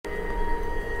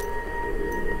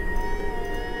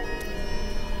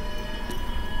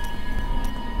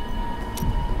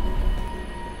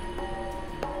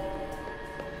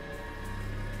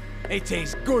It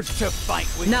is good to fight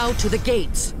with... Now to the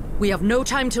gates. We have no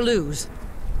time to lose.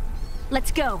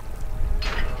 Let's go.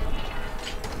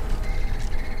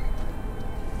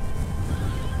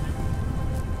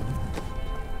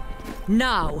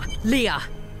 Now, Leah,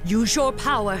 use your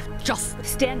power. Just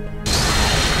stand.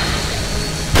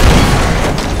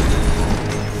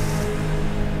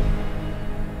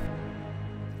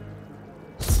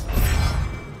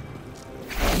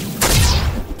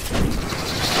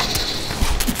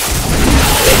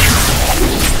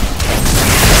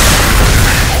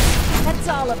 That's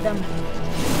all of them.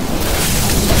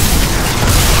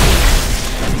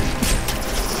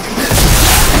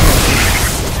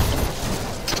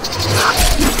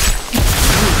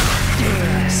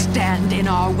 stand in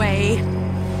our way.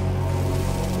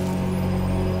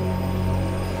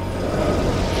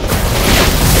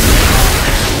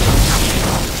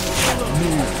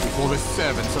 Move before the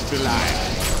servants of Belial.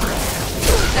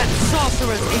 That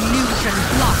sorcerer's illusion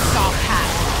blocks our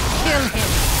path. Kill him.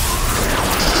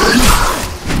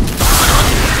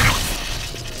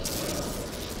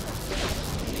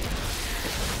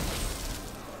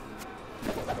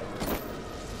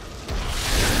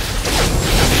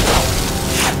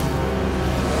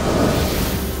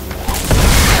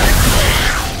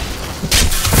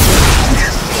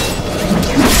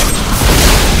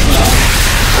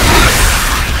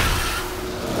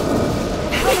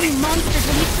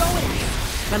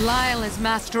 Belial is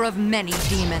master of many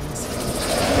demons.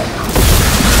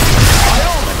 By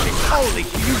all that is holy,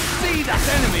 can you see that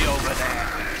enemy over there?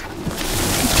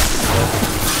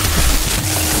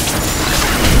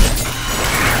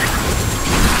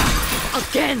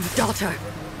 Again, daughter!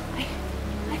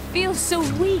 I feel so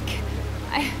weak.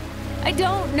 I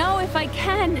don't know if I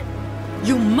can.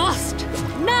 You must!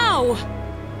 Now!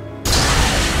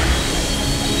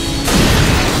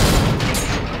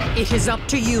 It is up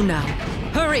to you now.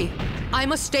 Hurry! I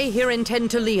must stay here and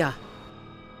tend to Leah.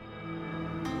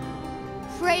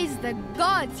 Praise the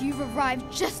gods, you've arrived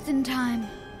just in time.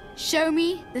 Show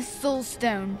me the soul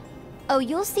stone. Oh,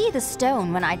 you'll see the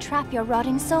stone when I trap your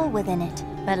rotting soul within it,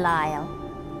 Belial.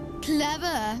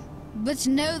 Clever. But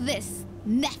know this,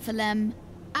 Nephilim.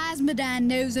 Asmodan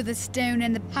knows of the stone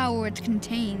and the power it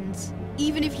contains.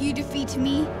 Even if you defeat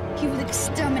me, he will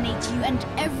exterminate you and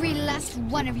every last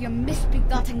one of your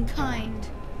misbegotten kind.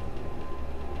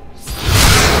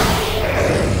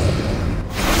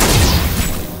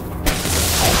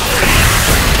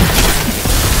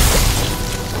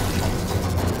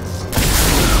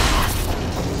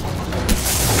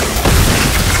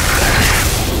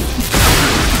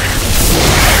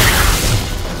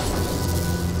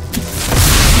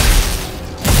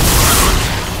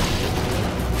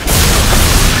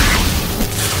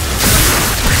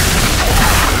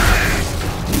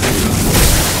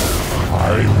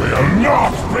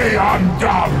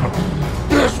 Undone!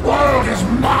 This world is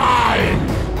mine!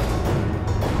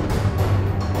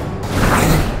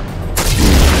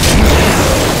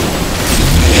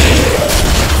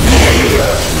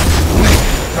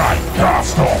 I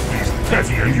cast off these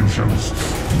petty illusions.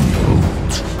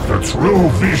 Behold the true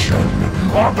vision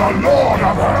of the Lord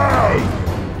of Hell!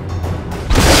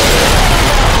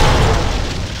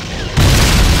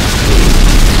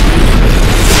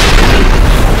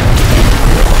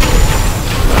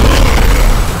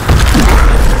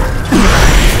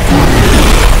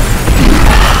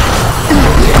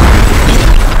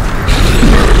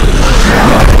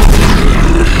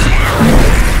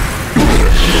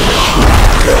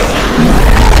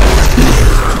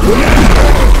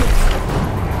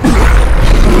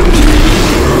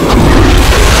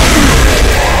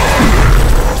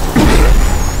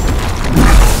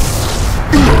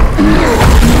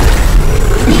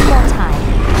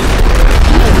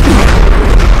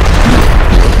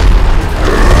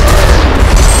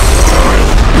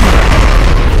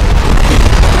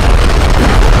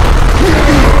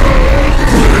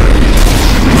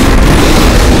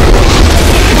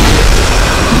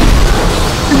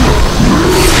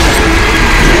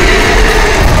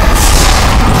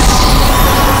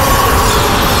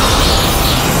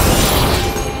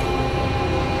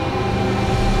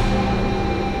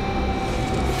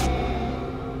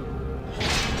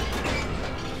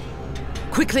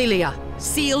 Quickly, Leah!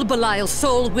 Seal Belial's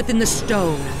soul within the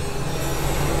stone.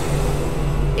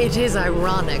 It is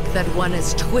ironic that one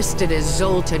as twisted as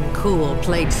Zoltan Kuhl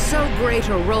played so great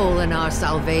a role in our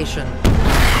salvation.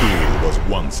 Kuhl was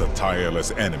once a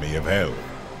tireless enemy of hell.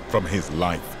 From his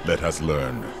life, let us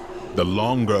learn. The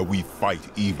longer we fight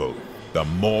evil, the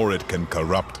more it can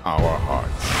corrupt our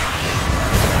hearts.